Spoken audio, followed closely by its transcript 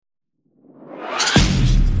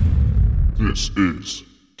This is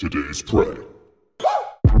today's prey.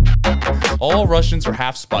 All Russians are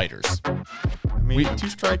half spiders. I mean, 2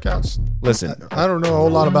 strikeouts. Listen, I don't know a whole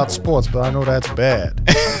lot about sports, but I know that's bad.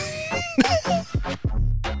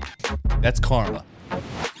 that's karma.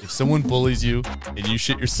 If someone bullies you and you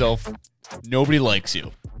shit yourself, nobody likes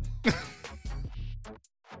you.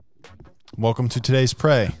 Welcome to today's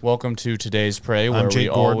prey. Welcome to today's prey, where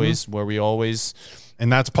Jake we always,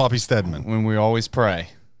 And that's Poppy Stedman. when we always pray.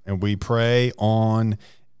 And we prey on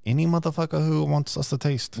any motherfucker who wants us to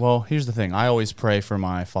taste. Well, here's the thing. I always pray for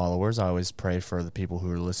my followers. I always pray for the people who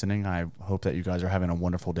are listening. I hope that you guys are having a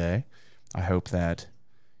wonderful day. I hope that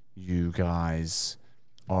you guys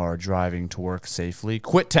are driving to work safely.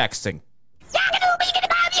 Quit texting.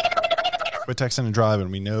 Quit texting and driving.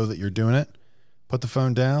 We know that you're doing it. Put the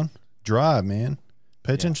phone down. Drive, man.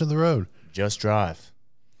 Pay attention to the road. Just drive.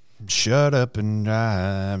 Shut up and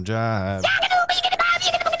drive.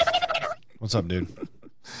 What's up, dude?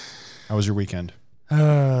 How was your weekend?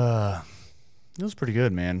 It was pretty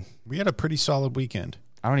good, man. We had a pretty solid weekend.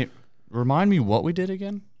 I don't even remind me what we did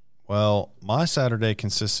again. Well, my Saturday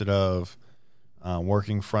consisted of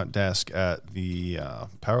working front desk at the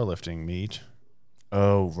powerlifting meet.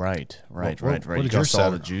 Oh, right. What You did got your all the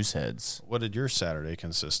Saturday- juice heads. What did your Saturday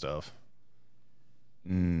consist of?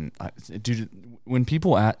 Dude, when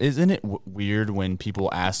people isn't it weird when people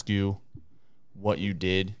ask you what you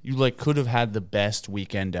did? You could have had the best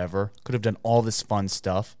weekend ever. Could have done all this fun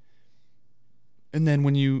stuff. And then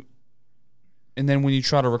when you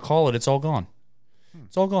try to recall it, it's all gone.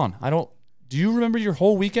 It's all gone. Do you remember your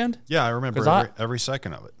whole weekend? Yeah, I remember every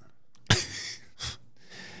second of it.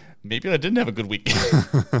 Maybe I didn't have a good weekend.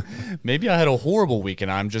 Maybe I had a horrible weekend.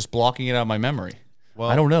 I'm just blocking it out of my memory. Well,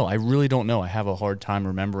 I don't know. I really don't know. I have a hard time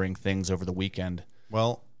remembering things over the weekend.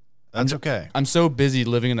 Well, that's okay. I'm so busy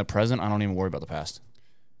living in the present, I don't even worry about the past.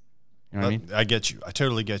 You know what I mean? I get you. I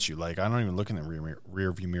totally get you. I don't even look in the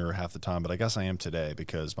rear view mirror half the time, but I guess I am today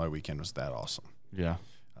because my weekend was that awesome. Yeah.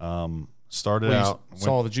 Started out.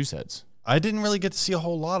 Saw all the juice heads. I didn't really get to see a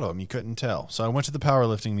whole lot of them. You couldn't tell. So I went to the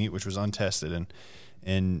powerlifting meet, which was untested,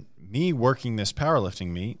 and me working this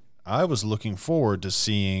powerlifting meet, I was looking forward to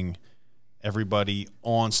seeing everybody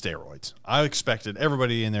on steroids. I expected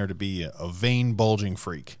everybody in there to be a vein bulging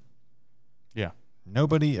freak. Yeah.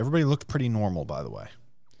 Everybody looked pretty normal, by the way.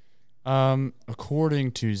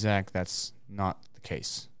 According to Zach, that's not the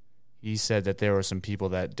case. He said that there were some people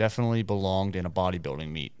that definitely belonged in a bodybuilding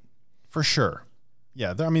meet. For sure.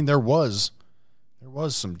 Yeah, there was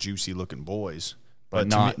some juicy looking boys, but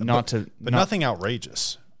nothing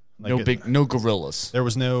outrageous. No gorillas. There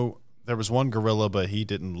was one gorilla, but he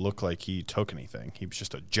didn't look like he took anything. He was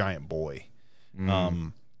just a giant boy.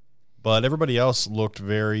 But everybody else looked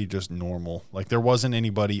very just normal. There wasn't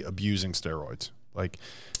anybody abusing steroids. Like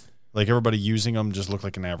everybody using them just looked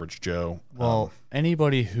like an average Joe. Well,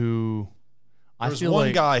 anybody who there was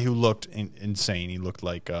one guy who looked insane. He looked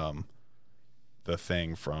like the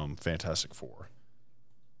Thing from Fantastic Four.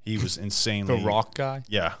 He was insanely the Rock guy.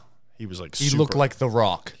 Yeah, he was he looked like the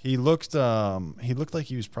Rock. He looked like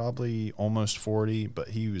he was probably almost 40, but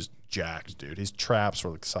he was jacked, dude. His traps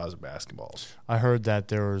were the size of basketballs. I heard that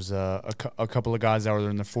there was a couple of guys that were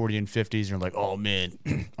in the 40 and 50s, and you're like, oh man,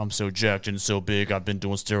 I'm so jacked and so big. I've been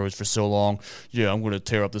doing steroids for so long. Yeah, I'm going to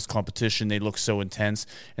tear up this competition. They look so intense,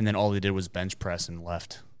 and then all they did was bench press and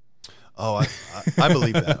left. Oh, I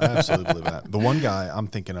believe that. I absolutely believe that. The one guy I'm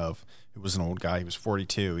thinking of, it was an old guy. He was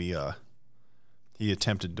 42. He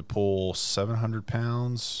attempted to pull 700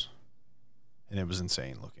 pounds, and it was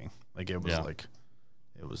insane looking.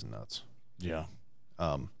 It was nuts. Yeah.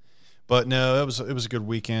 But no, it was a good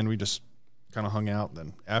weekend. We just kind of hung out.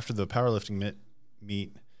 Then after the powerlifting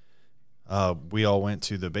meet, we all went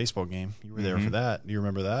to the baseball game. You were there for that. Do you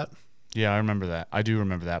remember that? Yeah, I remember that. I do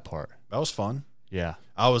remember that part. That was fun. Yeah.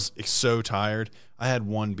 I was so tired. I had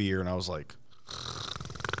one beer, and I was like,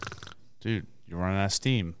 dude, you're running out of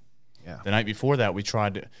steam. Yeah. The night before that, we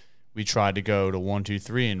tried to go to 1, 2,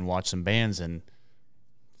 3 and watch some bands, and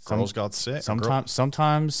girls got sick.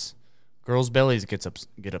 Sometimes girls' bellies get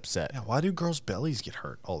upset. Yeah, why do girls' bellies get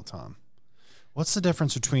hurt all the time? What's the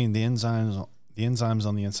difference between the enzymes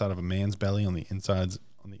on the inside of a man's belly on the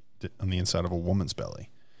inside of a woman's belly?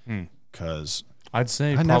 Because I'd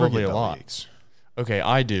say probably a lot. Aches. Okay,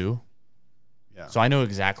 I do. Yeah. So I know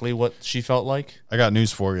exactly what she felt like. I got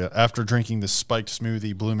news for you. After drinking the spiked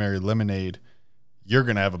smoothie Blue Mary lemonade, you're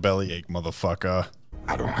going to have a bellyache, motherfucker.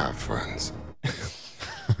 I don't have friends.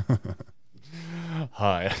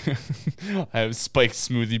 Hi. I have spiked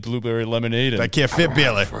smoothie blueberry lemonade. I can't fit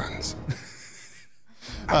Billy. Friends.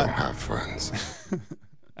 I don't have friends.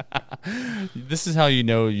 This is how you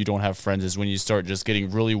know you don't have friends, is when you start just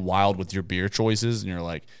getting really wild with your beer choices, and you're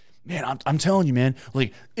like, man, I'm telling you, man,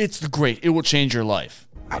 like, it's great. It will change your life.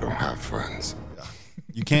 I don't have friends.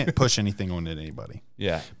 You can't push anything on anybody.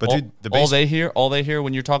 Yeah. But dude, all they hear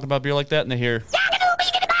when you're talking about beer like that, and they hear,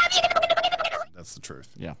 that's the truth.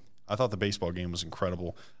 yeah. I thought the baseball game was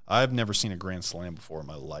incredible. I've never seen a grand slam before in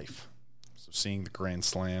my life. So seeing the grand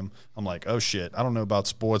slam, I'm like, oh shit, I don't know about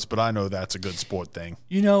sports, but I know that's a good sport thing.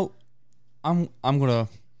 You know, I'm gonna.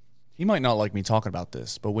 He might not like me talking about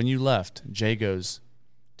this, but when you left, Jay goes,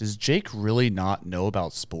 "Does Jake really not know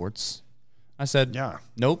about sports?" I said, Yeah.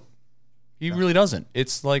 Nope, he really doesn't.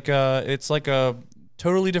 It's like a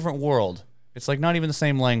totally different world. It's like not even the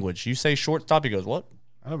same language. You say shortstop, he goes, "What?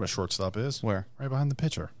 I know what a shortstop is. Where? Right behind the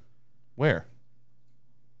pitcher. Where?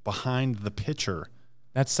 Behind the pitcher.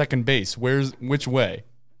 That's second base. Which way?"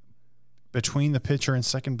 Between the pitcher and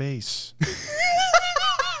second base.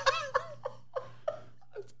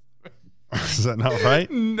 Is that not right?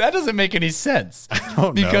 That doesn't make any sense. I don't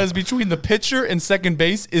know. Because between the pitcher and second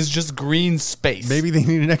base is just green space. Maybe they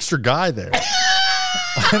need an extra guy there.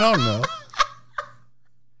 I don't know.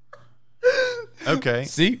 Okay.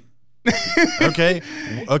 See? Okay.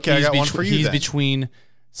 Okay, I got one for you He's then. between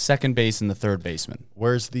second base and the third baseman.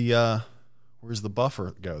 Where's the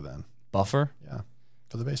buffer go then? Buffer? Yeah.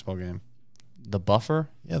 For the baseball game. The buffer?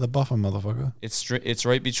 Yeah, the buffer, motherfucker. It's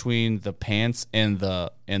right between the pants and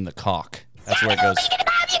the cock. That's where it goes.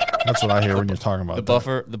 That's what I hear when you're talking about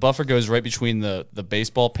The buffer goes right between the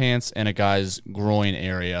baseball pants and a guy's groin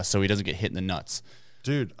area, so he doesn't get hit in the nuts.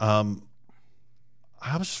 Dude, I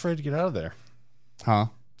was just ready to get out of there. Huh?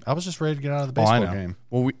 I was just ready to get out of the Oh, I baseball know. game.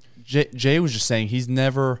 Well, Jay was just saying he's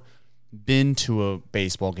never been to a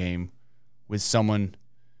baseball game with someone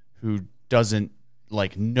who doesn't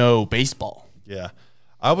know baseball. Yeah.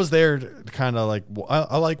 I was there to kind of like,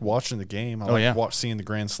 I like watching the game. I like seeing the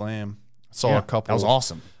Grand Slam. Saw a couple. That was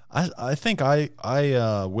awesome. I think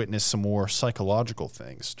I witnessed some more psychological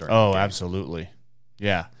things during the Oh, game. absolutely.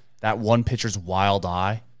 Yeah. That one pitcher's wild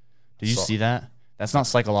eye. Did you see that? That's not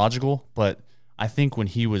psychological, but I think when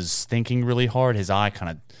he was thinking really hard, his eye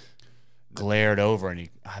kind of glared over, and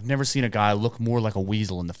I've never seen a guy look more like a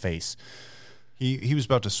weasel in the face. He was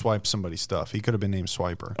about to swipe somebody's stuff. He could have been named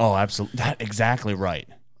Swiper. Oh, absolutely. That's exactly right.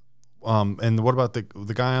 And what about the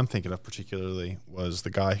guy I'm thinking of particularly was the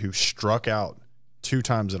guy who struck out 2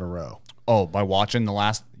 times in a row. Oh, by watching the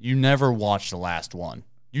last – you never watched the last one.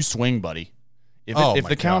 You swing, buddy. If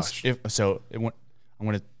the counts – I'm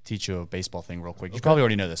going to teach you a baseball thing real quick. You probably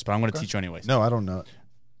already know this, but I'm going to teach you anyways. No, I don't know.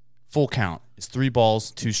 Full count is 3 balls,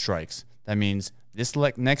 2 strikes. That means this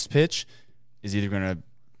next pitch is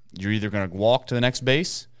you're either gonna walk to the next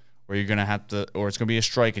base, or you're gonna have to, or it's gonna be a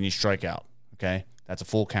strike and you strike out. Okay, that's a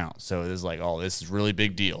full count. So it's like, oh, this is a really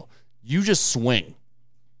big deal. You just swing.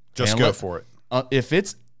 Just go for it. If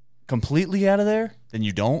it's completely out of there, then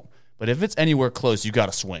you don't. But if it's anywhere close, you got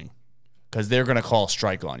to swing, because they're gonna call a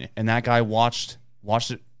strike on you. And that guy watched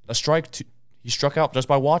it a strike. He struck out just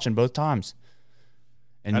by watching both times.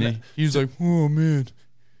 And he was like, oh man.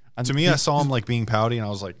 To me, I saw him like being pouty, and I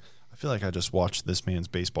was like, I feel like I just watched this man's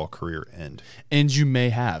baseball career end. And you may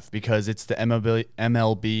have, because it's the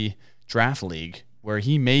MLB draft league where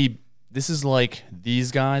this is like,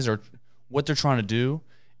 these guys are, what they're trying to do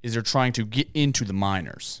is they're trying to get into the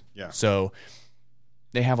minors. Yeah. So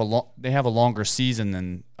they have a longer season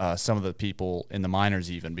than some of the people in the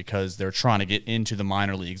minors, even, because they're trying to get into the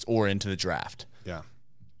minor leagues or into the draft. Yeah.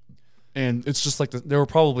 And it's just like there were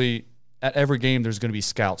probably, at every game, there's going to be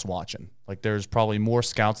scouts watching. Like, there's probably more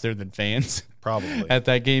scouts there than fans. Probably. At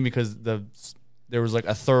that game, because there was like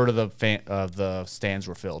a third of the stands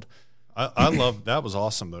were filled. I love that. Was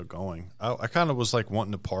awesome though. Going, I kind of was like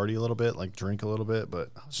wanting to party a little bit, like drink a little bit,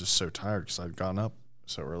 but I was just so tired because I'd gotten up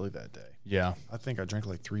so early that day. Yeah, I think I drank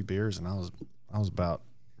like 3 beers, and I was about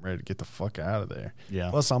ready to get the fuck out of there.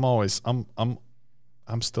 Yeah. Plus,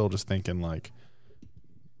 I'm still just thinking like,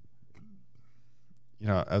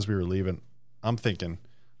 as we were leaving, I'm thinking,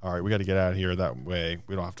 all right, we got to get out of here. That way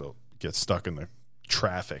we don't have to get stuck in the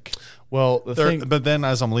traffic. Well, but then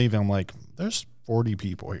as I'm leaving, I'm like, there's 40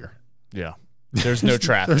 people here. Yeah. There's no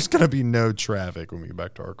traffic. There's going to be no traffic when we get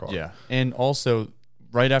back to our car. Yeah. And also,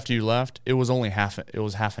 right after you left, it was only half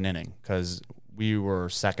an inning, because we were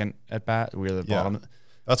second at bat. We were the bottom.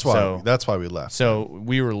 That's why we left. So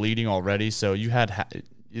we were leading already. So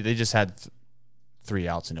they just had 3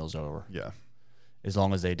 outs and it was over. Yeah. As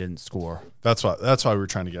long as they didn't score. That's why we were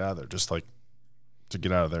trying to get out of there, just like to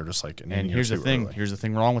get out of there, just like an and here's the thing. Early. Here's the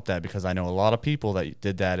thing wrong with that, because I know a lot of people that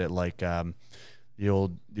did that at like the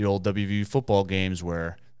old WVU football games,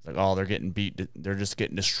 where It's like, oh, they're getting beat. They're just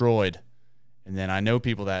getting destroyed. And then I know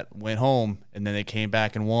people that went home and then they came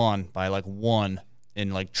back and won by like 1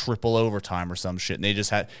 in like triple overtime or some shit. And they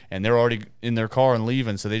just and they're already in their car and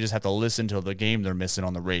leaving, so they just have to listen to the game they're missing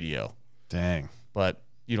on the radio. Dang. But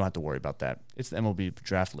you don't have to worry about that. It's the MLB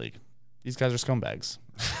Draft League. These guys are scumbags.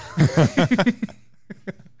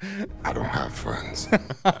 I don't have friends.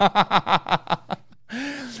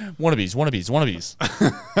 Wannabes.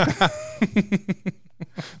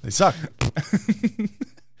 They suck.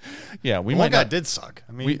 Yeah, we One might guy not. did suck.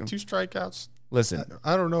 I mean, 2 strikeouts. Listen,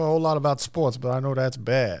 I don't know a whole lot about sports, but I know that's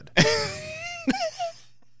bad.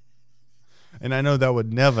 And I know that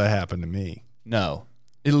would never happen to me. no.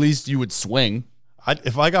 At least you would swing.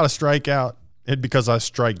 If I got a strikeout, it'd because I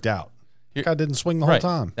striked out. I didn't swing the whole Right.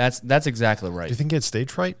 time. That's exactly right. Do you think you had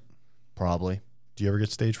stage fright? Probably. Do you ever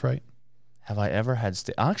get stage fright? Have I ever had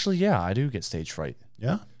Actually, yeah, I do get stage fright.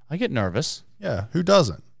 Yeah? I get nervous. Yeah. Who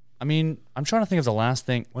doesn't? I mean, I'm trying to think of the last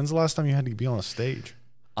thing. When's the last time you had to be on a stage?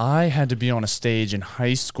 I had to be on a stage in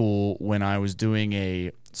high school when I was doing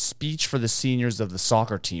a speech for the seniors of the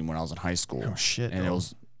soccer team when I was in high school. Oh, shit. And no.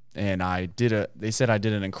 they said I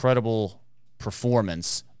did an incredible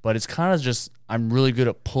performance, but it's kind of just, I'm really good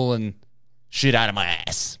at pulling shit out of my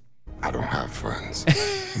ass. I don't have friends.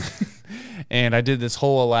 And I did this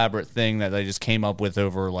whole elaborate thing that I just came up with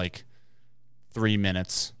over like 3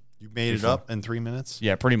 minutes. You made it up in 3 minutes?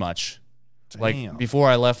 Yeah, pretty much. Damn. Like before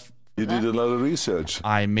I left, You did a lot of research.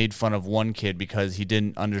 I made fun of one kid because he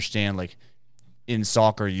didn't understand, like, in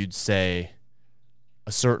soccer you'd say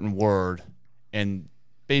a certain word, and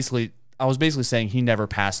I was basically saying he never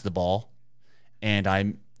passed the ball, and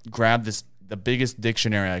I grabbed the biggest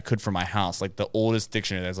dictionary I could from my house, like the oldest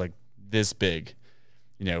dictionary that's like this big,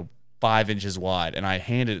 5 inches wide, and I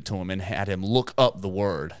handed it to him and had him look up the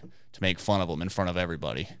word to make fun of him in front of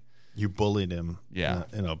everybody. You bullied him Yeah.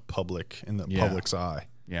 in the public's eye.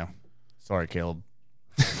 Yeah. Sorry, Caleb.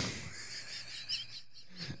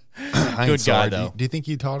 I ain't Good guy, sorry. though. Do you think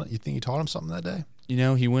you taught him something that day?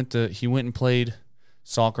 He went and played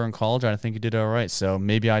soccer in college. I think he did all right. So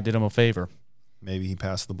maybe I did him a favor. Maybe he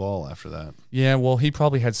passed the ball after that. Yeah, well, he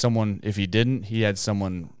probably had someone. If he didn't, he had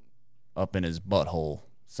someone up in his butthole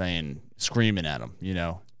screaming at him.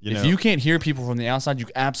 If you can't hear people from the outside, you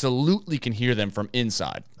absolutely can hear them from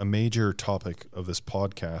inside. A major topic of this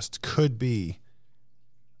podcast could be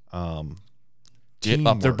Get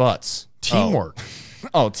up their butts. Teamwork.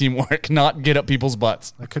 Oh, teamwork, not get up people's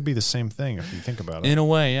butts. That could be the same thing if you think about it. In a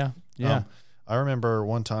way, yeah. Yeah. I remember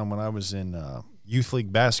one time when I was in youth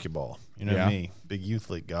league basketball. You know Yeah. me, big youth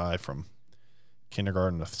league guy from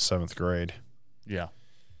kindergarten to 7th grade. Yeah.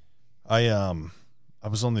 I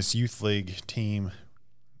was on this youth league team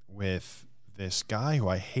with this guy who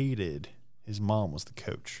I hated. His mom was the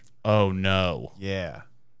coach. Oh, no. Yeah.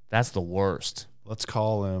 That's the worst. Let's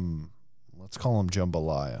call him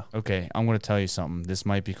Jambalaya. Okay, I'm going to tell you something. This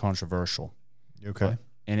might be controversial. You okay?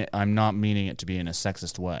 And I'm not meaning it to be in a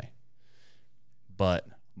sexist way. But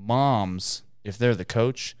moms, if they're the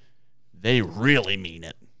coach, they really mean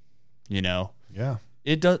it. Yeah.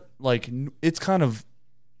 It does, like, it's kind of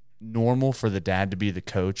normal for the dad to be the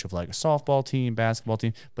coach of like a softball team, basketball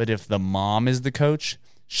team, but if the mom is the coach,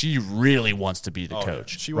 she really wants to be the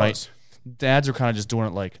coach. Yeah. She right? was. Dads are kind of just doing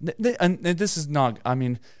it like, and this is not, I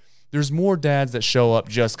mean, there's more dads that show up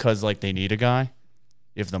just because like they need a guy.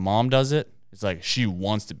 If the mom does it, it's like she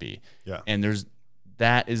wants to be. Yeah. And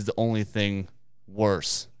that is the only thing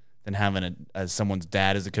worse than having someone's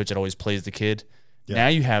dad as the coach that always plays the kid. Yeah. Now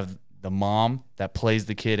you have the mom that plays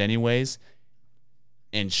the kid anyways,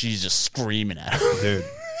 and she's just screaming at him. Dude.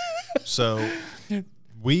 So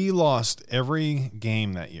we lost every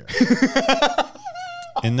game that year.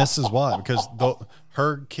 And this is why, because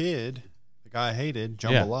her kid, the guy I hated,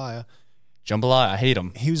 Jambalaya, I hate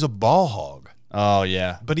him. he was a ball hog, Oh,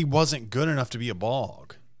 yeah. but he wasn't good enough to be a ball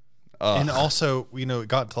hog. And also, it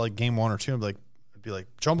got to like game 1 or 2, I'd be like,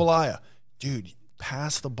 Jambalaya, dude,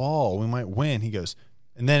 pass the ball. We might win. He goes,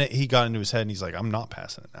 and then he got into his head and he's like, I'm not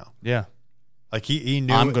passing it now. Yeah. Like he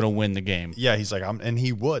knew I'm going to win the game. Yeah, he's like, and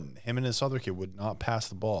he wouldn't. Him and this other kid would not pass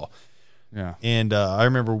the ball. Yeah. And I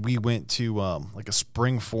remember we went to like a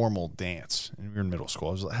spring formal dance, and we were in middle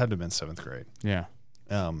school. It had to have been 7th grade. Yeah.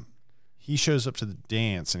 He shows up to the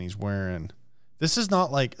dance, and he's wearing. This is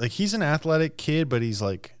not like he's an athletic kid, but he's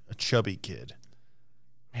like a chubby kid.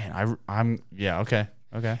 Man, I'm yeah, okay.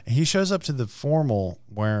 And he shows up to the formal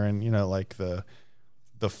wearing, like the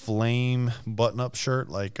flame button-up shirt,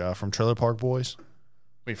 like from Trailer Park Boys.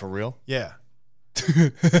 Wait, for real? Yeah.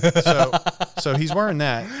 So he's wearing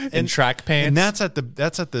that In track pants? and that's at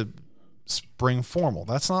the spring formal.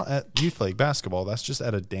 That's not at youth league basketball. That's just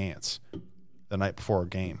at a dance the night before a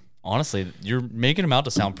game. Honestly, you're making them out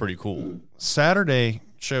to sound pretty cool. Saturday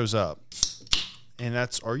shows up, and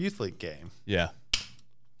that's our youth league game. Yeah.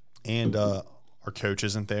 And our coach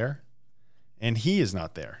isn't there, and he is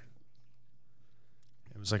not there.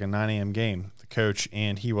 It was like a 9 a.m. game. The coach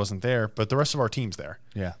and he wasn't there, but the rest of our team's there.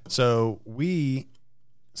 Yeah. So we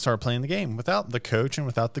started playing the game without the coach and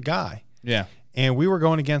without the guy. Yeah. And we were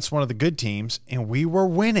going against one of the good teams, and we were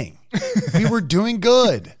winning. We were doing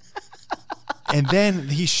good. And then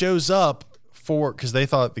he shows up because they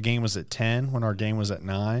thought the game was at 10 when our game was at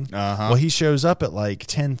 9. Uh-huh. Well, he shows up at like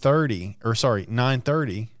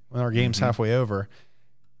 9:30 when our game's halfway over,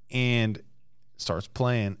 and starts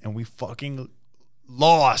playing, and we fucking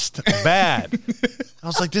lost bad. I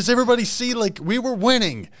was like, does everybody see? Like, we were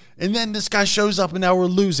winning, and then this guy shows up, and now we're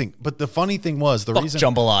losing. But the funny thing was, the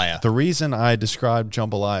reason I described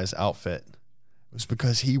Jambalaya's outfit was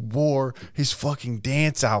because he wore his fucking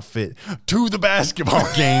dance outfit to the basketball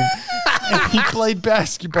game, and he played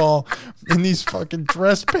basketball in these fucking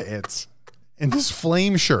dress pants and this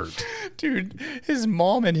flame shirt. Dude, his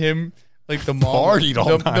mom and him, like the mom partied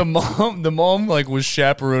all night. The mom like was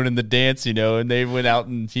chaperoning the dance, you know, and they went out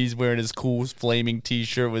and he's wearing his cool flaming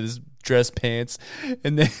t-shirt with his dress pants,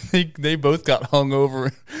 and then they both got hung over,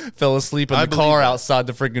 fell asleep in the car outside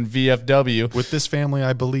the freaking VFW. With this family,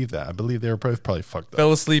 I believe that. I believe they were both probably fucked up.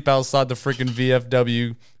 Fell asleep outside the freaking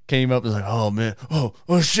VFW, came up and was like, oh man,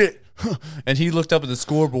 oh shit. And he looked up at the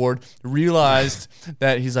scoreboard, realized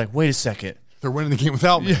that he's like, wait a second. They're winning the game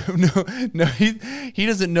without me. No, he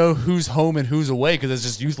doesn't know who's home and who's away because it's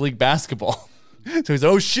just youth league basketball. So he's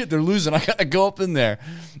like, oh shit, they're losing. I gotta go up in there.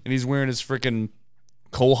 And he's wearing his freaking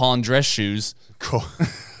Kohan dress shoes. Cool.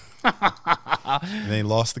 And they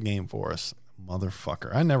lost the game for us.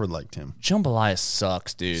 Motherfucker. I never liked him. Jambalaya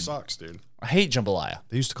sucks, dude. Sucks, dude. I hate jambalaya.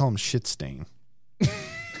 They used to call him shit stain.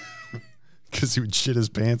 Because he would shit his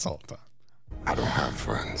pants all the time. I don't have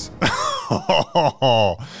friends.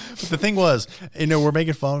 But the thing was, you know, we're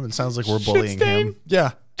making fun of him. It sounds like we're bullying him.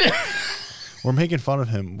 Yeah. We're making fun of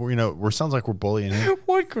him. Sounds like we're bullying him.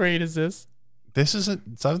 What grade is this? This is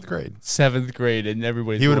 7th grade. 7th grade, and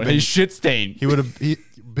everybody's He he's shit stained. He would have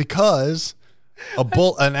because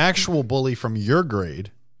an actual bully from your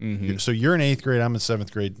grade. Mm-hmm. So you're in 8th grade. I'm in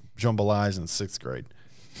 7th grade. Jambalaya's in 6th grade.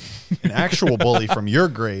 An actual bully from your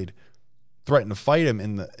grade threatened to fight him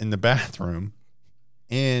in the bathroom,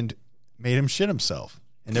 and made him shit himself.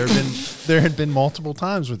 And there had been multiple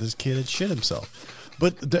times where this kid had shit himself.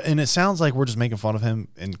 And it sounds like we're just making fun of him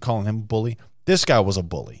and calling him a bully. This guy was a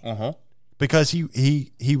bully. Uh-huh. Because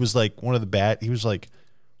he was like one of the bad. He was like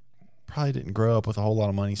probably didn't grow up with a whole lot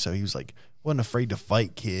of money, so he was like wasn't afraid to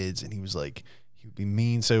fight kids, and he would be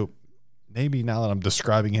mean. So maybe now that I'm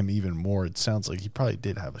describing him even more, it sounds like he probably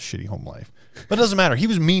did have a shitty home life. But it doesn't matter. He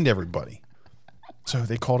was mean to everybody. So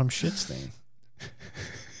they called him shit stain.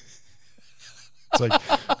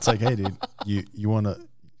 It's like, hey dude, you want to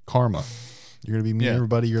karma. You're gonna be mean to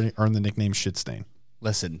everybody, you're gonna earn the nickname shit stain.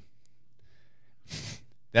 Listen.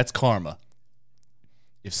 That's karma.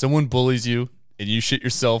 If someone bullies you and you shit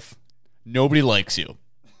yourself, nobody likes you.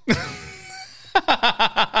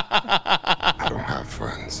 I don't have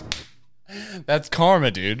friends. That's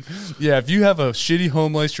karma, dude. Yeah, if you have a shitty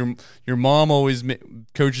home life, your mom always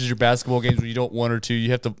coaches your basketball games when you don't want her to.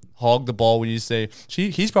 You have to hog the ball when you say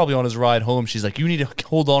he's probably on his ride home. She's like, you need to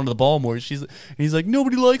hold on to the ball more. He's like,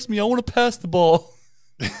 nobody likes me. I want to pass the ball.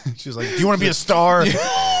 She's like, do you want to be a star?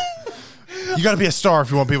 You got to be a star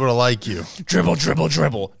if you want people to like you. Dribble, dribble,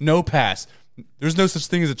 dribble. No pass. There's no such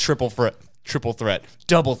thing as a triple threat,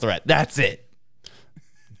 double threat. That's it.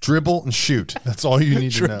 Dribble and shoot. That's all you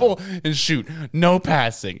need to know. Dribble and shoot. No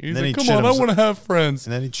passing. He's like, come on, I want to have friends.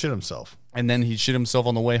 And then he'd shit himself. And then he'd shit himself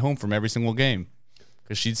on the way home from every single game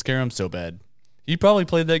because she'd scare him so bad. He probably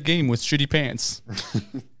played that game with shitty pants.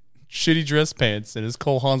 Shitty dress pants and his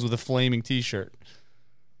Cole Hans with a flaming t-shirt.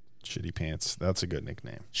 Shitty pants. That's a good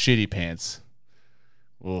nickname. Shitty pants.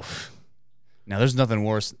 Oof. Now, there's nothing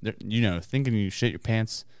worse. You know, thinking you shit your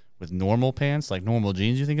pants with normal pants, like normal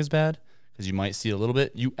jeans, you think is bad? Because you might see a little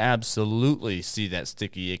bit. You absolutely see that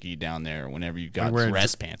sticky icky down there whenever you got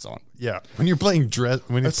dress pants on. Yeah. When you're playing dress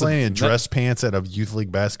pants at a youth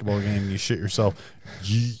league basketball game and you shit yourself,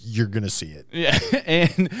 you're going to see it. Yeah.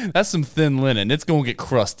 And that's some thin linen. It's going to get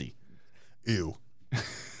crusty. Ew.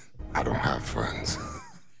 I don't have friends.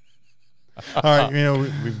 All right, you know,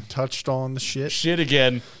 we've touched on the shit. Shit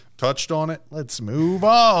again. Touched on it. Let's move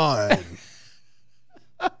on.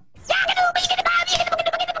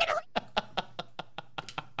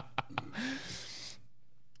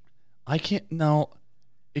 I can't. No.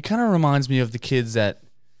 it kind of reminds me of the kids that,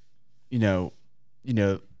 you know,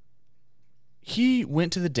 he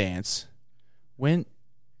went to the dance, then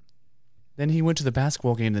he went to the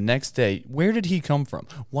basketball game the next day. Where did he come from?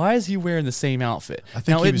 Why is he wearing the same outfit? I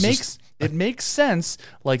think now it makes sense.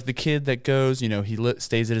 Like the kid that goes, he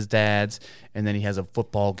stays at his dad's, and then he has a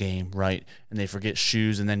football game, right? And they forget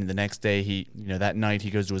shoes, and then the next day that night he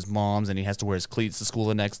goes to his mom's, and he has to wear his cleats to school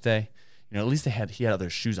the next day. At least he had other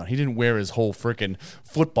shoes on. He didn't wear his whole freaking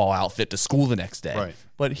football outfit to school the next day. Right.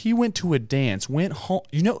 But he went to a dance, went home.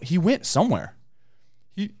 He went somewhere.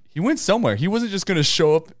 He went somewhere. He wasn't just going to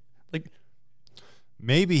show up like.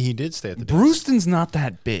 Maybe he did stay at the dance. Brewston's not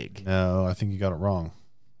that big. No, I think you got it wrong.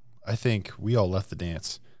 I think we all left the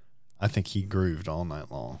dance. I think he grooved all night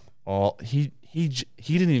long. Oh, he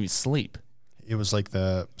didn't even sleep. It was like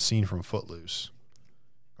the scene from Footloose.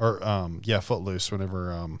 Or, Footloose,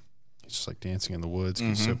 whenever he's just like dancing in the woods.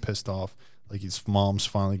 He's so pissed off. Like his mom's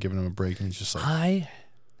finally giving him a break, and he's just like. I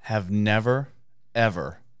have never,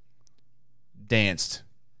 ever danced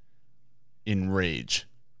in rage.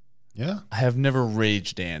 Yeah? I have never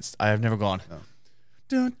rage danced. I have never gone,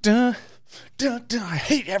 dun, dun, dun, dun, I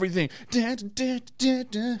hate everything. Dun, dun, dun, dun,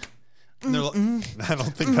 dun. I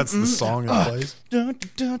don't think that's the song that plays. Dun,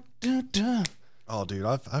 dun, dun, dun. Oh, dude,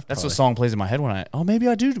 I've That's what song plays in my head when maybe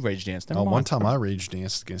I do rage dance. Never mind. One time I rage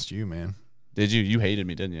danced against you, man. Did you? You hated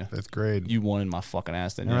me, didn't you? 5th grade. You wanted my fucking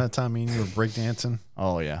ass, didn't Remember you? that time me and you were breakdancing?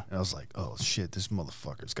 Oh yeah. And I was like, oh shit, this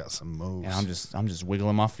motherfucker's got some moves. And I'm just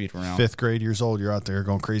wiggling my feet around. 5th grade years old, you're out there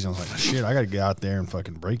going crazy. I was like, shit, I got to get out there and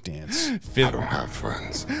fucking breakdance. I don't have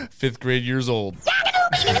friends. 5th grade years old.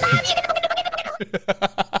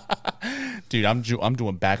 Dude, I'm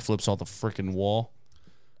doing backflips off the freaking wall.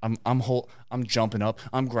 I'm jumping up.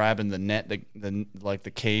 I'm grabbing the net,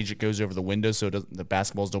 the cage that goes over the window so the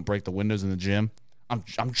basketballs don't break the windows in the gym. I'm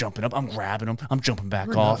jumping up. I'm grabbing them. I'm jumping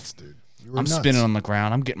back off. Nuts, dude. I'm spinning on the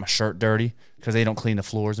ground. I'm getting my shirt dirty because they don't clean the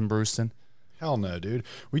floors in Brewston. Hell no, dude.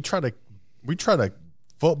 We try to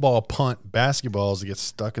football punt basketballs to get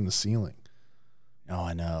stuck in the ceiling. Oh,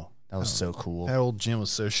 I know. That was so cool. That old gym was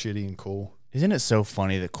so shitty and cool. Isn't it so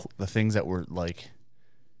funny the things that were like,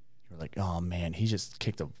 you're like, oh man, he just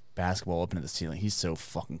kicked a basketball up into the ceiling. He's so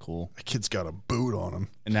fucking cool. That kid's got a boot on him.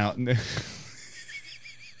 And now,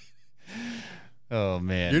 oh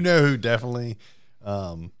man, You know who definitely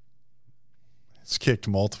has kicked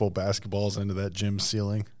multiple basketballs into that gym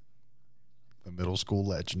ceiling? The middle school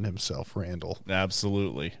legend himself, Randall.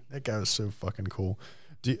 absolutely. That guy was so fucking cool.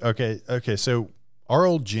 Okay. So our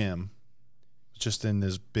old gym was just in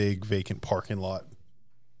this big vacant parking lot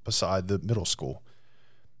beside the middle school.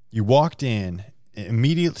 You walked in,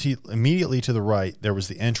 immediately to the right, there was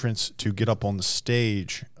the entrance to get up on the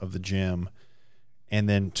stage of the gym. And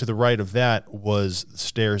then to the right of that was the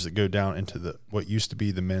stairs that go down into what used to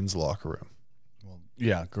be the men's locker room.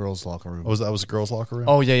 Yeah, girls' locker room. That was the girls' locker room?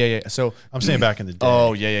 Oh yeah. So I'm saying back in the day.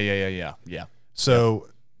 oh yeah. So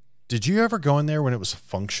did you ever go in there when it was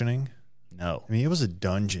functioning? No, I mean, it was a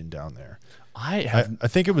dungeon down there. I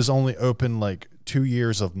think it was only open like 2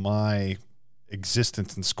 years of my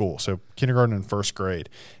existence in school. So kindergarten and 1st grade.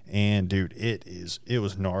 And dude, it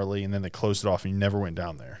was gnarly. And then they closed it off and you never went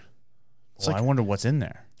down there. I wonder what's in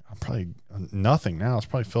there. Probably nothing now. It's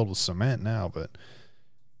probably filled with cement now, but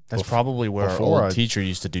That's probably where our old teacher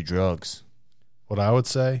used to do drugs. What I would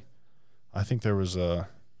say, I think there was a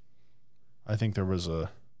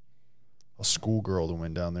schoolgirl that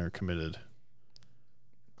went down there and committed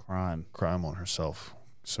crime on herself,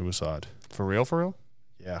 suicide. For real?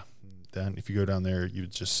 Yeah. Then if you go down there, you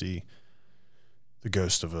would just see the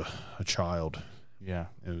ghost of a child. Yeah.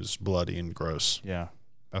 It was bloody and gross. Yeah.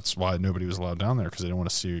 That's why nobody was allowed down there, because they didn't want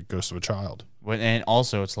to see a ghost of a child. And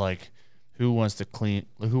also, it's like, who wants to clean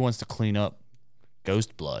up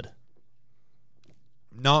ghost blood?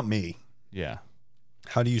 Not me. Yeah.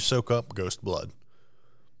 How do you soak up ghost blood?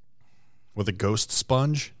 With a ghost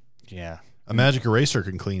sponge? Yeah. A magic eraser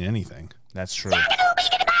can clean anything. That's true.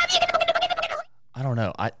 I don't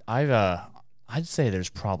know. I'd say there's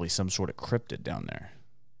probably some sort of cryptid down there.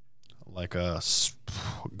 Like a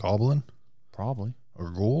goblin? Probably. Or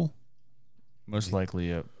ghoul? Most likely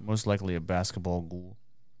a basketball ghoul.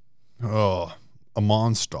 Oh, a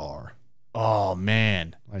Monstar. Oh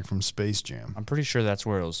man. Like from Space Jam. I'm pretty sure that's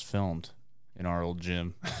where it was filmed, in our old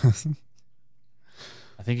gym.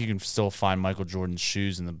 I think you can still find Michael Jordan's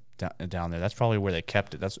shoes in the down there. That's probably where they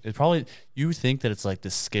kept it. It's probably, you think that it's like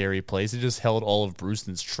this scary place. It just held all of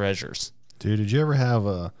Brewston's treasures. Dude, did you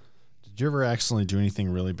ever accidentally do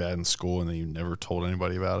anything really bad in school and then you never told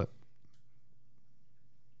anybody about it?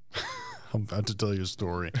 I'm about to tell you a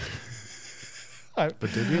story.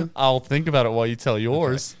 But did you? I'll think about it while you tell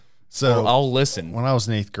yours. So Or I'll listen. when I was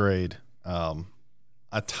in 8th grade,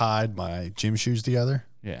 I tied my gym shoes together,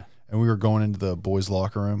 Yeah. and we were going into the boys'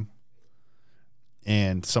 locker room,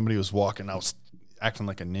 and somebody was walking. I was acting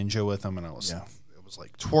like a ninja with them, and it was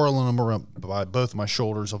like twirling them around by both my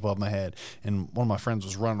shoulders above my head. And one of my friends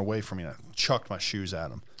was running away from me, and I chucked my shoes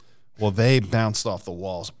at him. Well, they bounced off the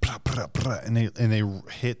walls, and they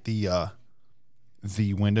hit the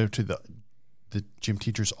window to the gym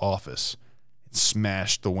teacher's office. It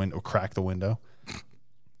smashed the window, cracked the window.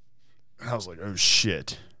 And I was like, "Oh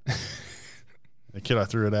shit!" The kid I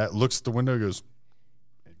threw it at looks at the window, goes,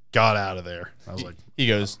 "Got out of there." I was like, He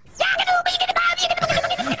goes,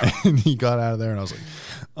 and he got out of there, and I was like,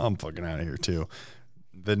 "I'm fucking out of here too."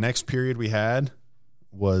 The next period we had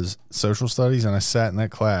was social studies, and I sat in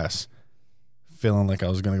that class feeling like I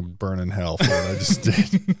was going to burn in hell for what I just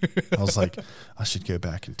did. I was like, I should go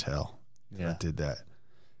back and tell that I did that.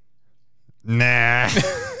 Nah.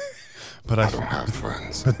 But I don't have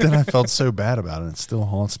friends. But then I felt so bad about it. It still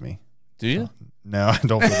haunts me. do you? No, I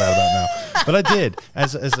don't feel bad about it now. But I did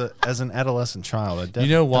as an adolescent child. I You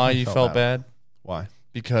know why you felt bad? bad? Why?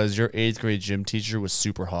 Because your 8th grade gym teacher was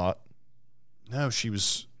super hot. No, she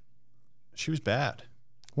was bad.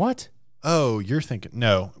 What? Oh, you're thinking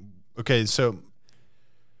no. Okay, so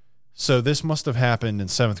this must have happened in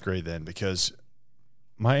 7th grade then, because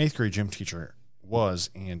my 8th grade gym teacher was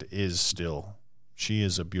and is still. She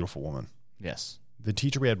is a beautiful woman. Yes. The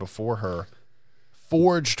teacher we had before her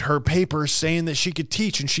forged her papers saying that she could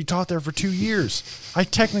teach, and she taught there for 2 years. I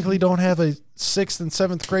technically don't have a 6th and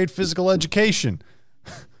 7th grade physical education.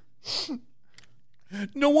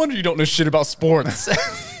 No wonder you don't know shit about sports.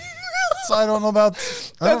 So I don't know about.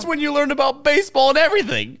 That's when you learned about baseball and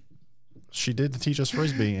everything. She did teach us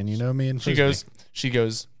frisbee, and you know me and frisbee. She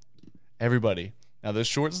goes, everybody. Now the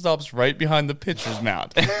shortstop's right behind the pitcher's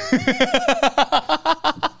mound.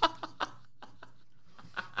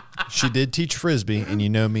 She did teach frisbee, and you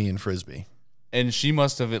know me and frisbee. And she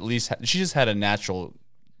must have at least she just had a natural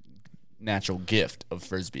gift of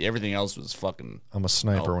frisbee. Everything else was fucking. I'm a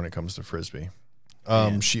sniper when it comes to frisbee.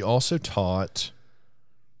 She also taught.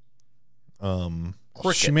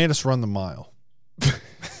 Cricket. She made us run the mile.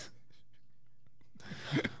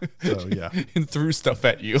 So yeah, and threw stuff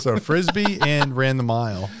at you. so frisbee and ran the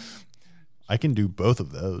mile. I can do both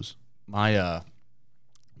of those. My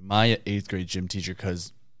 8th grade gym teacher,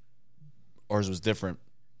 because ours was different,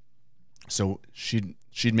 so she'd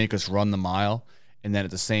make us run the mile, and then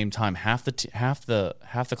at the same time half the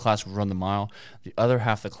class would run the mile, the other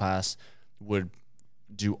half the class would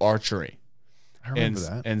do archery. I remember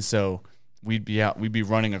that. And so we'd be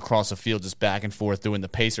running across the field just back and forth doing the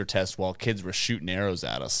pacer test while kids were shooting arrows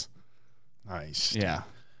at us. Nice. Yeah.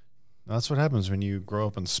 That's what happens when you grow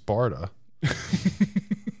up in Sparta.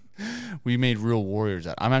 We made real warriors.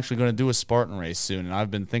 I'm actually going to do a Spartan race soon, and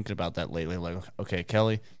I've been thinking about that lately. Like, okay,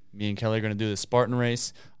 me and Kelly are going to do this Spartan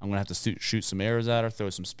race. I'm going to have to shoot some arrows at her,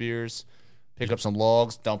 throw some spears, pick up some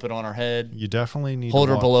logs, dump it on her head. You definitely need hold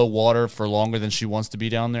to her below water for longer than she wants to be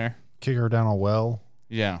down there. Kick her down a well.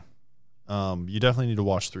 Yeah. You definitely need to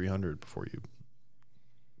watch 300 before you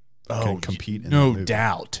can compete in that no movie.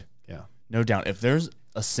 doubt. Yeah. No doubt. If there's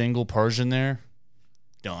a single Persian there,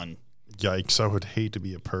 done. Yikes, I would hate to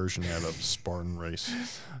be a Persian at a Spartan race.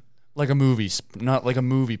 Like a movie, not like a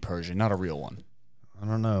movie Persian, not a real one. I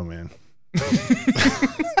don't know, man.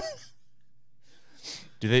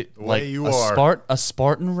 Do they The like way you a are. a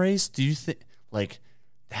Spartan race? Do you think like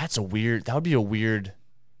that would be a weird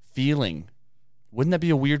feeling? Wouldn't that be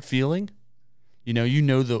a weird feeling? You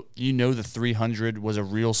know the 300 was a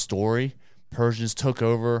real story. Persians took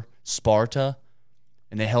over Sparta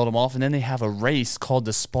and they held them off, and then they have a race called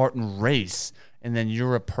the Spartan race, and then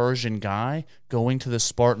you're a Persian guy going to the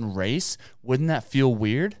Spartan race. Wouldn't that feel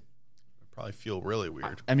weird? Probably feel really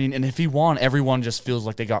weird. I mean, and if he won, everyone just feels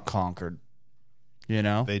like they got conquered. You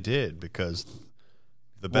know? They did, because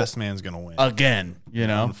the best man's going to win. Again, you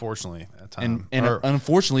know? Unfortunately, that time. And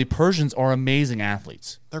unfortunately, Persians are amazing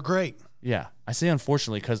athletes. They're great. Yeah. I say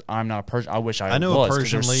unfortunately because I'm not a Persian. I wish I know a was, because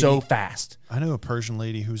Persian they're lady- so fast. I know a Persian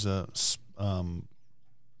lady who's a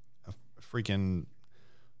freaking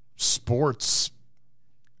sports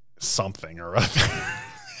something or other.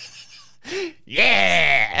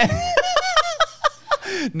 Yeah!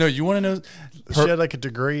 No, you want to know? She had like a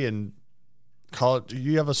degree in college. Do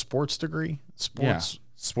you have a sports degree? Sports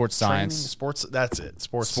Sports training? science. Sports. That's it.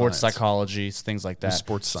 Sports science. Psychology, things like that.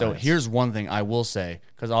 Sports So science. here's one thing I will say,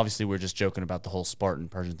 because obviously we're just joking about the whole Spartan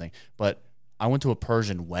Persian thing, but I went to a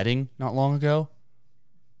Persian wedding not long ago.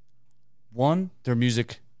 One, their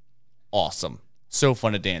music, awesome. So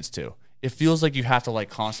fun to dance to. it feels like you have to like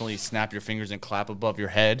constantly snap your fingers and clap above your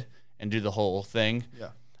head and do the whole thing. Yeah.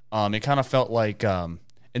 It kind of felt like, and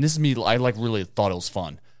this is me. I like really thought it was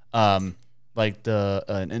fun. Like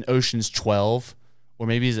in Ocean's 12, or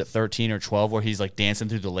maybe is it 13 or 12, where he's like dancing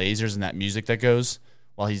through the lasers and that music that goes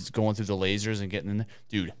while he's going through the lasers and getting in there.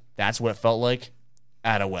 Dude, that's what it felt like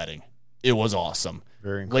at a wedding. It was awesome.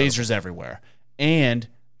 Very incredible. Lasers everywhere. And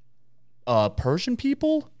Persian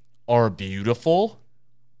people are beautiful.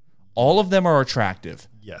 All of them are attractive.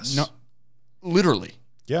 Yes. No, literally.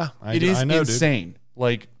 Yeah. It is I know, insane. Dude.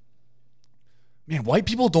 Like, man, white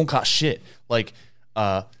people don't got shit. Like,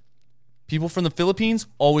 people from the Philippines,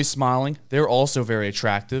 always smiling. They're also very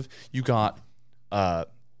attractive. You got,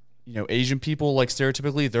 Asian people, like,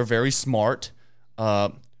 stereotypically, they're very smart.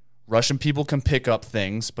 Russian people can pick up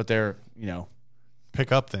things, but they're,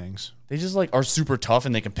 Pick up things. they just, like, are super tough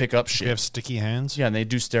and they can pick up shit. They have sticky hands. Yeah, and they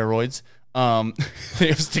do steroids. They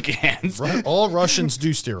have sticky hands. All Russians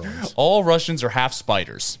do steroids. All Russians are half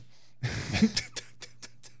spiders.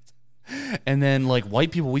 And then, like,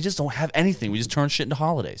 white people, we just don't have anything. We just turn shit into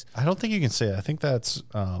holidays. I don't think you can say it. I think that's.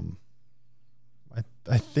 I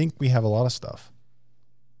think we have a lot of stuff.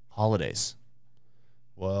 Holidays.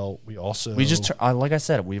 Well, we also. We just, like I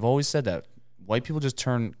said, we've always said that. White people just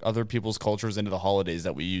turn other people's cultures into the holidays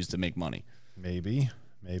that we use to make money. Maybe.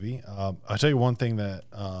 I'll tell you one thing that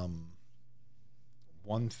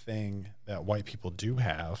white people do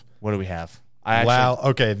have. What do we have?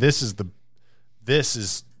 Okay, this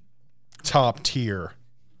is top tier.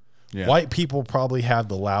 Yeah. White people probably have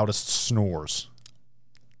the loudest snores.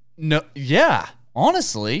 No, yeah,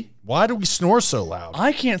 honestly. Why do we snore so loud?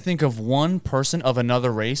 I can't think of one person of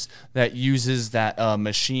another race that uses that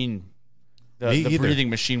machine, the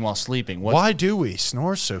breathing machine while sleeping. Why do we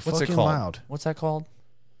snore so what's fucking it called? loud? What's that called?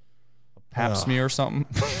 A pap smear or something?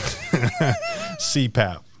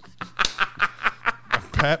 CPAP.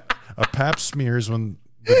 A pap smear is when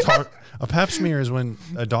a pap smear is when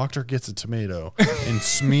a doctor gets a tomato and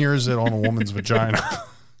smears it on a woman's vagina.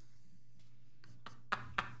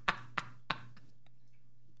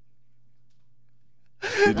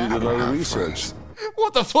 You did a lot of research.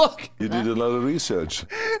 What the fuck? You did a lot of research.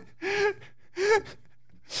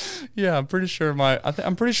 Yeah, I'm pretty sure my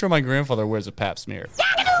grandfather wears a pap smear.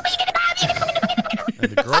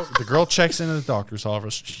 And the girl checks into the doctor's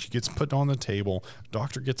office. She gets put on the table.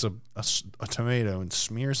 Doctor gets a tomato and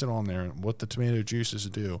smears it on there. And what the tomato juices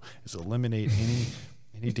do is eliminate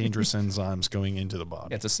any dangerous enzymes going into the body.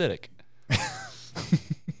 Yeah, it's acidic.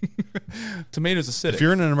 Tomatoes acidic. If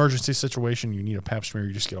you're in an emergency situation, you need a pap smear.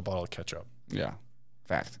 You just get a bottle of ketchup. Yeah,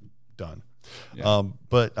 fact. Done. Yeah.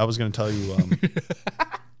 But I was going to tell you.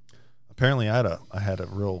 Apparently, I had a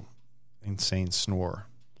real insane snore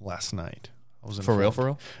last night. I was For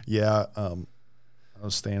real? Yeah. I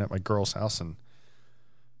was staying at my girl's house and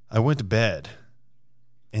I went to bed.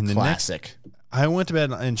 And Classic. I went to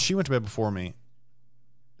bed and she went to bed before me.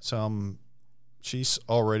 So she's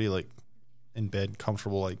already like in bed,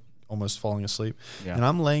 comfortable, like almost falling asleep. Yeah. And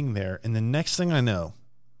I'm laying there. And the next thing I know,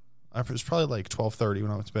 it was probably like 12:30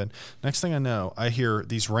 when I went to bed. Next thing I know, I hear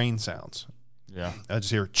these rain sounds. Yeah. I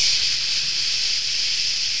just hear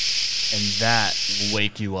And that will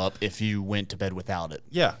wake you up if you went to bed without it.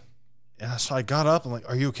 Yeah. So I got up. I'm like,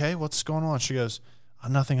 "Are you okay? What's going on?" She goes, "Oh,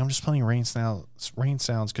 nothing. I'm just playing rain sounds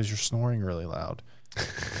because you're snoring really loud."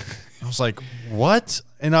 I was like, "What?"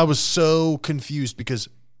 And I was so confused because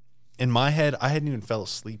in my head, I hadn't even fell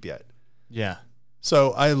asleep yet. Yeah.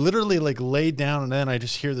 So I literally like laid down and then I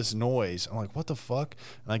just hear this noise. I'm like, "What the fuck?"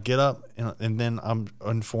 And I get up and then I'm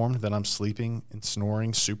informed that I'm sleeping and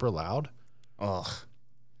snoring super loud. Ugh.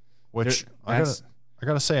 Which I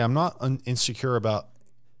gotta say, I'm not insecure about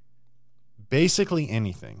basically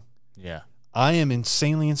anything. Yeah. I am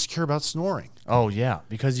insanely insecure about snoring. Oh, yeah,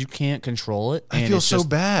 because you can't control it. I feel so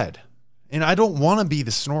bad. And I don't want to be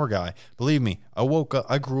the snore guy. Believe me,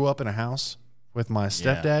 I grew up in a house with my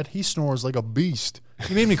stepdad. Yeah. He snores like a beast.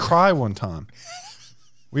 He made me cry one time.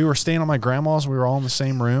 We were staying at my grandma's. We were all in the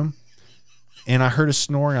same room. And I heard his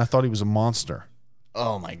snoring. I thought he was a monster.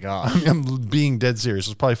 Oh, my God. I'm being dead serious.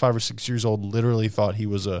 I was probably 5 or 6 years old. Literally thought he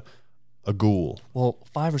was a ghoul. Well,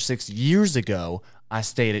 5 or 6 years ago, I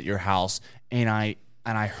stayed at your house, and I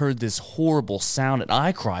heard this horrible sound, and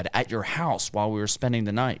I cried at your house while we were spending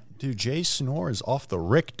the night. Dude, Jay's snore is off the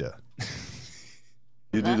Richter.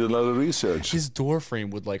 You did a lot of research. His door frame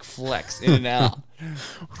would, like, flex in and out.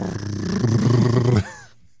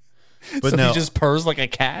 But so no, he just purrs like a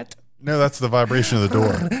cat? no, that's the vibration of the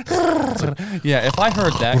door. Yeah, if I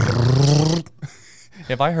heard that...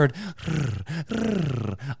 If I heard,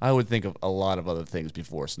 I would think of a lot of other things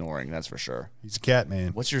before snoring. That's for sure. He's a cat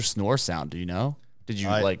man. What's your snore sound? Do you know? Did you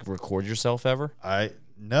record yourself ever?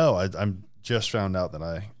 I'm just found out that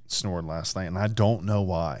I snored last night, and I don't know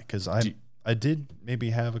why. Because I did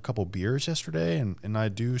maybe have a couple beers yesterday, and I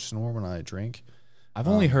do snore when I drink. I've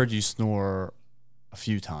only heard you snore a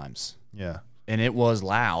few times. Yeah. And it was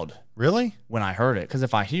loud. Really? When I heard it. Because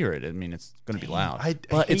if I hear it, I mean, it's going to be loud.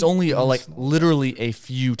 But hate it's only when literally a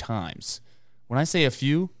few times. When I say a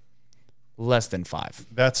few, less than 5.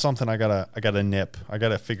 That's something I gotta nip. I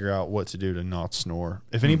gotta figure out what to do to not snore.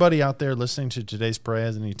 If anybody out there listening to today's prayer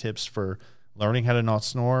has any tips for learning how to not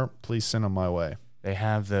snore, please send them my way. They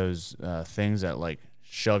have those things that like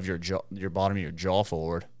shove your bottom of your jaw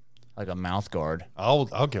forward, like a mouth guard. I'll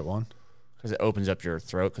get one because it opens up your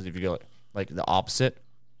throat. Because if you go like the opposite,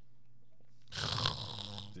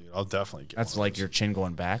 dude, I'll definitely get. That's one like your chin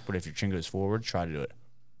going back. But if your chin goes forward, try to do it.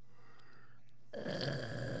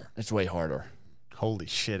 It's way harder. Holy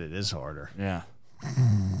shit, it is harder. Yeah.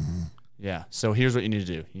 Yeah. So here's what you need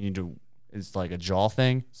to do. You need to. It's like a jaw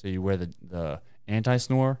thing. So you wear the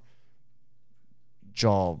anti-snore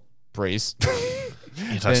jaw brace.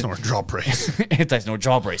 Anti-snore jaw brace. Anti-snore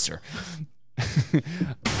jaw bracer.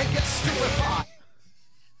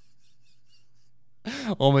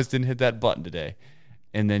 Almost didn't hit that button today.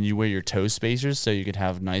 And then you wear your toe spacers so you can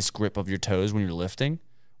have nice grip of your toes when you're lifting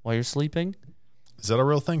while you're sleeping. Is that a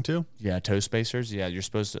real thing too? Yeah, toe spacers. Yeah,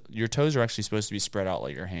 your toes are actually supposed to be spread out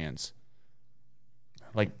like your hands.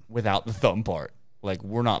 Like without the thumb part. Like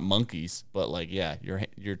we're not monkeys, but like yeah,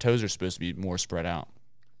 your toes are supposed to be more spread out.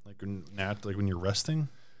 Like when you're resting?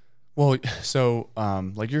 Well, so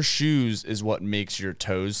like your shoes is what makes your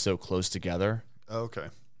toes so close together. Oh, okay.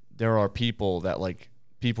 There are people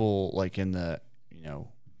in the,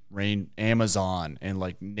 Amazon and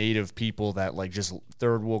like native people that like just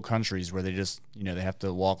third world countries where they just, they have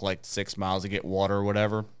to walk like 6 miles to get water or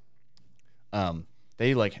whatever.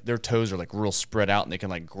 They like their toes are like real spread out and they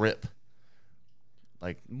can like grip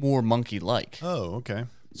like more monkey like. Oh, okay.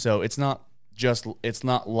 So it's not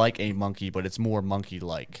like a monkey, but it's more monkey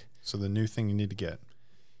like. So the new thing you need to get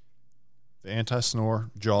the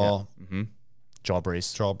anti-snore jaw, jaw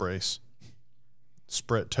brace, toe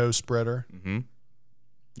spreader. Mm-hmm.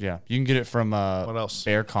 Yeah, you can get it from what else?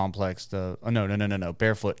 Bear Complex. No,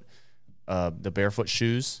 Barefoot. The Barefoot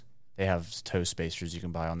shoes. They have toe spacers you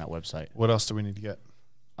can buy on that website. What else do we need to get?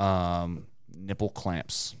 Nipple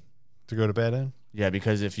clamps to go to bed in. Yeah,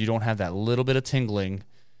 because if you don't have that little bit of tingling,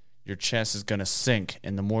 your chest is gonna sink,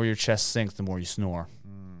 and the more your chest sinks, the more you snore.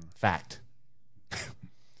 Fact.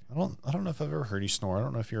 I don't know if I've ever heard you snore. I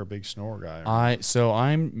don't know if you're a big snore guy.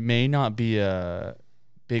 I may not be a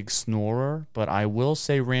big snorer, but I will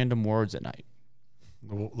say random words at night.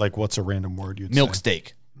 Like what's a random word you'd Milk say?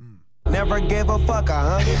 steak. Never give a fuck,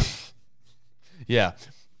 huh? Yeah.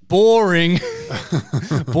 Boring.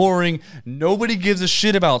 Boring. Nobody gives a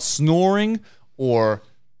shit about snoring or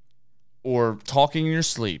talking in your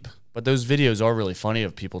sleep. But those videos are really funny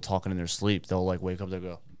of people talking in their sleep. They'll like wake up, they'll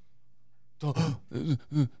go, oh,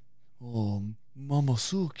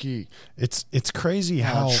 Mamasuki. It's crazy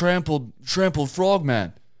how trampled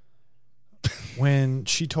frogman. When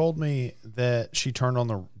she told me that she turned on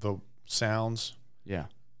the sounds, yeah,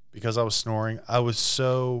 because I was snoring, I was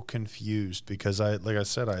so confused because like I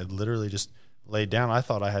said, I literally just laid down. I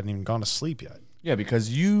thought I hadn't even gone to sleep yet. Yeah, because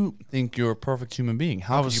you think you're a perfect human being.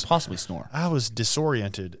 How could you possibly snore? I was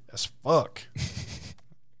disoriented as fuck.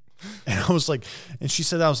 And I was like, and she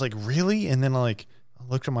said that, I was like, really? And then I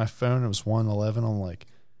looked at my phone, it was 1:11. I'm like,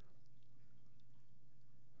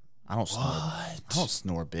 I don't snore. I don't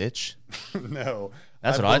snore, bitch. No.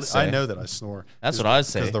 That's what I'd say. I know that I snore. That's what I'd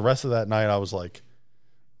say. Because the rest of that night I was like,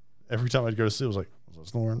 every time I'd go to sleep, I was like, was I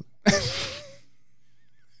snoring?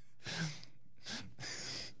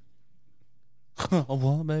 Oh,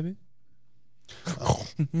 what, baby?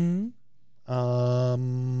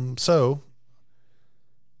 So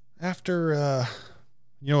after,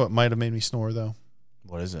 you know what might have made me snore though?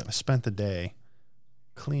 What is it? I spent the day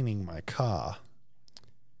cleaning my car.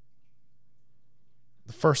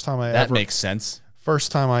 The first time that makes sense.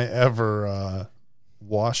 First time I ever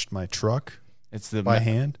washed my truck. It's by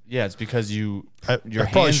hand. Yeah, it's because your I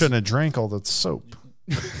probably shouldn't have drank all that soap.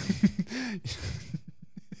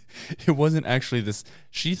 It wasn't actually this.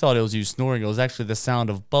 She thought it was you snoring. It was actually the sound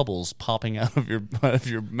of bubbles popping out of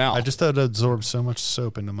your mouth. I just had to absorb so much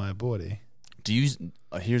soap into my body. Do you?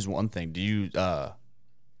 Here's one thing. Do you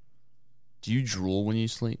drool when you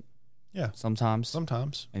sleep? Yeah, sometimes.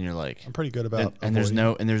 And you're like, I'm pretty good about. And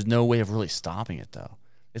there's no way of really stopping it though.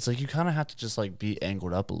 It's like you kind of have to just like be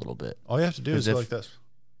angled up a little bit. All you have to do is go like this.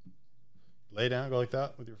 Lay down, go like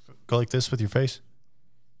that go like this with your face,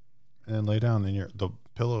 and then lay down. And the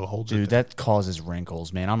pillow holds it. Dude, that causes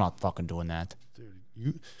wrinkles, man. I'm not fucking doing that.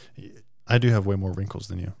 Dude, I do have way more wrinkles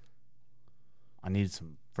than you. I need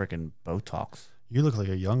some freaking Botox. You look like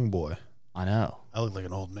a young boy. I know. I look like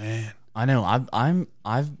an old man. I know.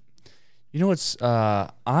 I've. You know what's?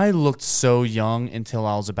 I looked so young until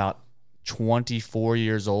I was about 24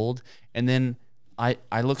 years old, and then I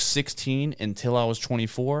looked 16 until I was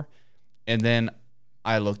 24, and then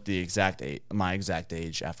I looked my exact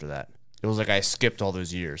age after that. It was like I skipped all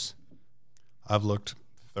those years. I've looked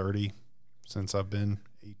 30 since I've been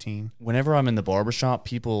 18. Whenever I'm in the barbershop,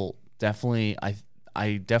 people definitely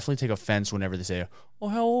I definitely take offense whenever they say, "Oh,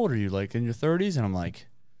 how old are you? Like in your 30s?" And I'm like,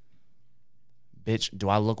 "Bitch, do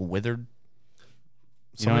I look withered?"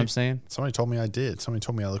 You know what I'm saying? Somebody told me I did. Somebody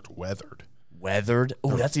told me I looked weathered. Weathered?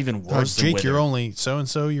 Oh, that's even worse than Jake, withered. you're only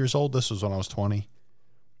so-and-so years old. This was when I was 20.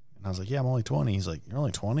 And I was like, yeah, I'm only 20. He's like, you're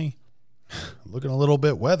only 20? Looking a little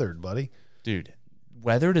bit weathered, buddy. Dude,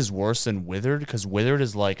 weathered is worse than withered because withered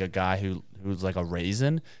is like a guy who's like a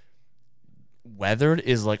raisin. Weathered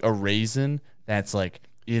is like a raisin that's like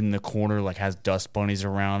in the corner, like has dust bunnies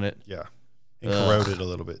around it. Yeah. And corroded a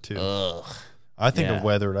little bit, too. Ugh. I think Yeah. of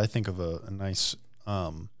weathered. I think of a nice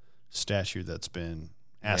statue that's been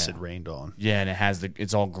acid rained on. Yeah, and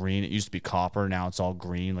it's all green. It used to be copper, now it's all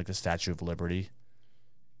green, like the Statue of Liberty.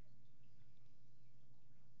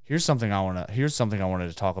 Here's something I wanted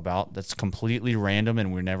to talk about that's completely random,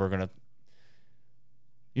 and we're never gonna.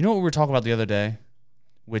 You know what we were talking about the other day,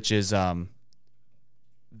 which is that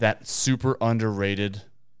super underrated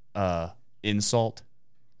insult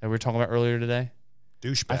that we were talking about earlier today.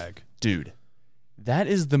 Douchebag. Dude, that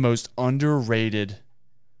is the most underrated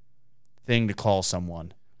thing to call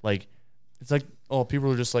someone. Like, it's like, oh,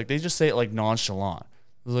 people are just like, they just say it like nonchalant.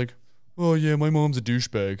 They're like, oh yeah, my mom's a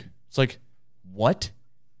douchebag. It's like, what?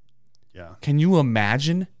 Yeah. Can you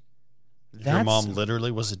imagine? If your mom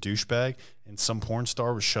literally was a douchebag and some porn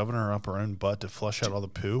star was shoving her up her own butt to flush out all the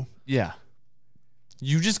poo? Yeah.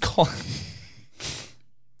 You just call.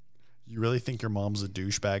 You really think your mom's a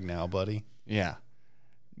douchebag now, buddy? Yeah.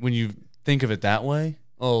 When you think of it that way,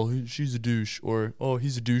 oh, she's a douche, or oh,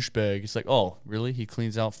 he's a douchebag. It's like, oh, really? He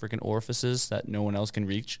cleans out freaking orifices that no one else can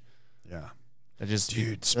reach. Yeah. That just,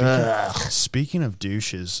 dude. Speaking of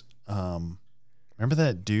douches, remember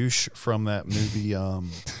that douche from that movie,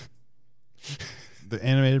 the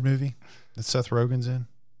animated movie that Seth Rogen's in?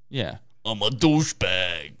 Yeah. I'm a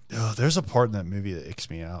douchebag. Oh, there's a part in that movie that icks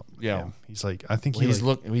me out. Yeah. He's like, I think he's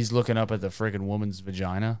looking up at the freaking woman's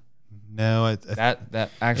vagina. No,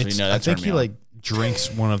 That actually no. I think he like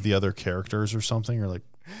drinks one of the other characters or something, or like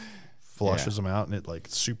flushes them out, and it like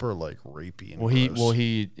super like rapey. And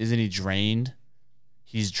he isn't he drained?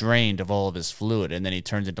 He's drained of all of his fluid, and then he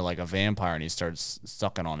turns into like a vampire, and he starts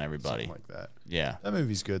sucking on everybody. Something like that. Yeah, that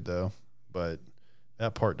movie's good though, but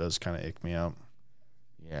that part does kind of ick me out.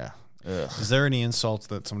 Yeah. Ugh. Is there any insults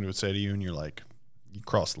that somebody would say to you, and you're like, "You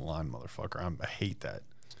crossed the line, motherfucker"? I hate that.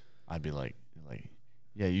 I'd be like.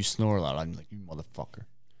 Yeah, you snore a lot. I'm like, you motherfucker.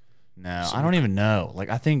 No, I don't even know. Like,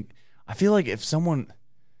 I feel like if someone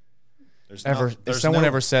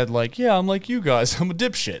ever said like, yeah, I'm like you guys, I'm a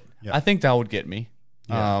dipshit. Yeah. I think that would get me.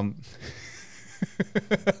 Yeah.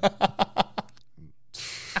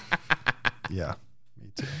 Yeah,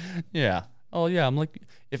 me too. Yeah. Oh yeah, I'm like,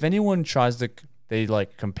 if anyone tries to, they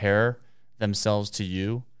like compare themselves to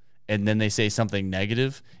you, and then they say something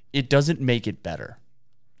negative, it doesn't make it better.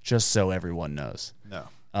 Just so everyone knows. No.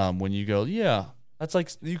 When you go, yeah, that's like,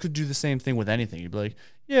 you could do the same thing with anything. You'd be like,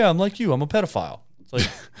 yeah, I'm like you. I'm a pedophile. It's like,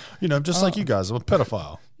 just like you guys. I'm a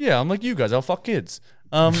pedophile. Yeah, I'm like you guys. I'll fuck kids.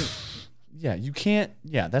 Yeah, you can't.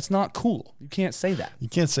 Yeah, that's not cool. You can't say that. You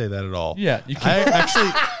can't say that at all. Yeah, you can't.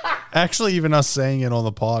 Actually, even us saying it on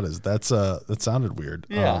the pod that sounded weird.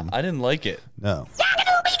 Yeah, I didn't like it. No.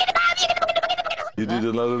 You did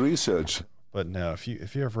a lot of research. But no, if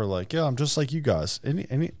you ever like, yeah, I'm just like you guys.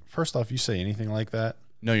 Any first off, you say anything like that?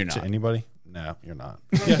 No, you're not. To anybody? No, you're not.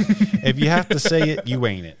 Yeah. If you have to say it, you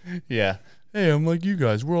ain't it. Yeah. Hey, I'm like you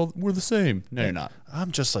guys. We're the same. No, you're not.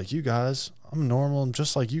 I'm just like you guys. I'm normal. I'm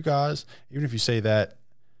just like you guys. Even if you say that,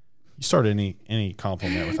 you start any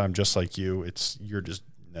compliment with "I'm just like you." You're not.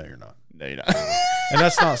 No, you're not. And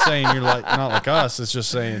that's not saying you're like not like us. It's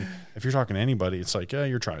just saying if you're talking to anybody, it's like, yeah,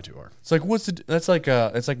 you're trying too hard. It's like it's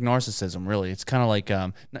like narcissism, really. It's kind of like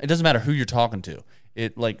it doesn't matter who you're talking to.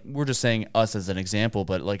 It like we're just saying us as an example,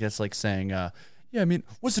 but like it's like saying yeah, I mean,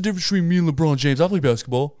 what's the difference between me and LeBron James? I play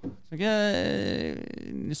basketball. It's like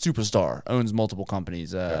superstar, owns multiple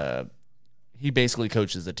companies. He basically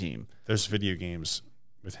coaches the team. There's video games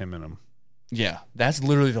with him in them. Yeah, that's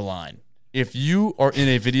literally the line. If you are in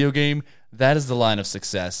a video game, that is the line of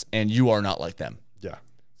success, and you are not like them. Yeah.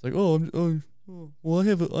 It's like,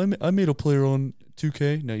 I made a player on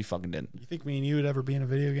 2K. No, you fucking didn't. You think me and you would ever be in a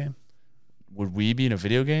video game? Would we be in a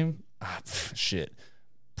video game? Shit.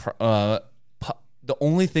 The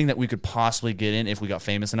only thing that we could possibly get in if we got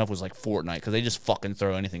famous enough was like Fortnite, because they just fucking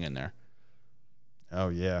throw anything in there. Oh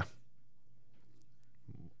yeah.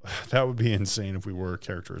 That would be insane if we were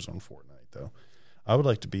characters on Fortnite, though. I would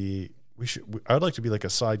like to be. I would like to be like a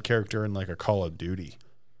side character in like a Call of Duty.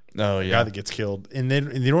 Oh The yeah. guy that gets killed, and they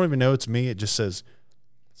don't even know it's me. It just says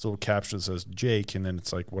this little caption that says Jake, and then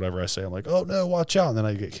it's like whatever I say. I'm like, oh no, watch out, and then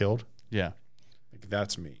I get killed. Yeah. Like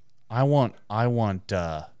that's me. I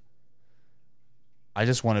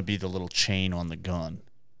just want to be the little chain on the gun,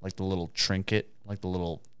 like the little trinket, like the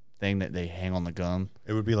little thing that they hang on the gun.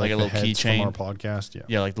 It would be like a the little heads keychain from our podcast. Yeah.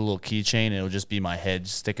 Yeah, like the little keychain. And it'll just be my head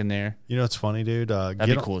sticking there. You know what's funny, dude? That'd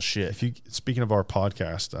be cool as shit. If you speaking of our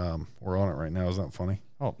podcast, we're on it right now. Isn't that funny?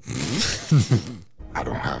 Oh, I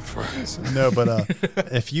don't have friends. No, but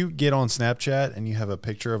if you get on Snapchat and you have a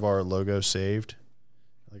picture of our logo saved,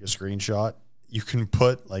 like a screenshot, you can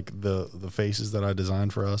put like the faces that I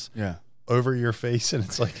designed for us yeah. over your face, and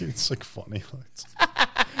it's like funny.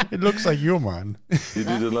 It looks like you're mine. You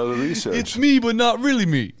did a lot of research. It's me, but not really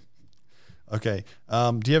me. Okay.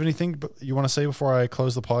 Do you have anything you want to say before I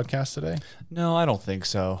close the podcast today? No, I don't think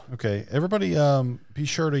so. Okay. Everybody, be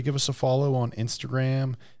sure to give us a follow on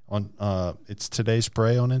Instagram. It's Today's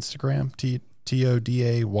Spray on Instagram,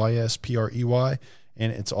 TODAYSPREY,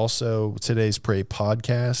 and it's also Today's Spray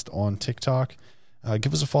podcast on TikTok.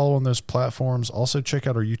 Give us a follow on those platforms. Also, check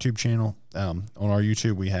out our YouTube channel. On our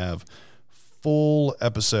YouTube, we have full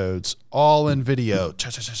episodes, all in video.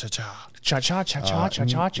 Cha cha cha cha cha. Cha cha cha cha cha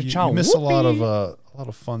cha cha cha. You miss a lot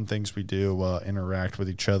of fun things we do. Interact with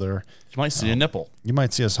each other. You might see a nipple. You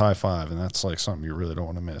might see us high five, and that's like something you really don't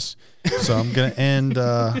want to miss. So I'm gonna end.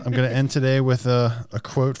 I'm gonna end today with a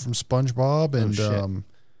quote from SpongeBob, and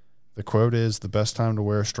the quote is: "The best time to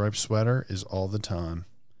wear a striped sweater is all the time."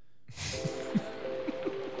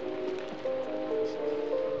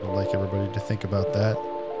 I'd like everybody to think about that.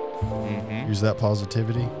 Mm-hmm. Use that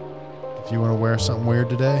positivity. If you want to wear something weird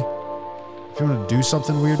today, if you want to do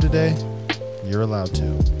something weird today, you're allowed to.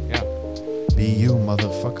 Yeah. Be you,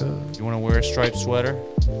 motherfucker. You want to wear a striped sweater?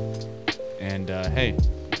 And hey,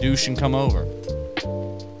 douche and come over.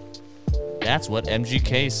 That's what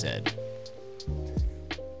MGK said.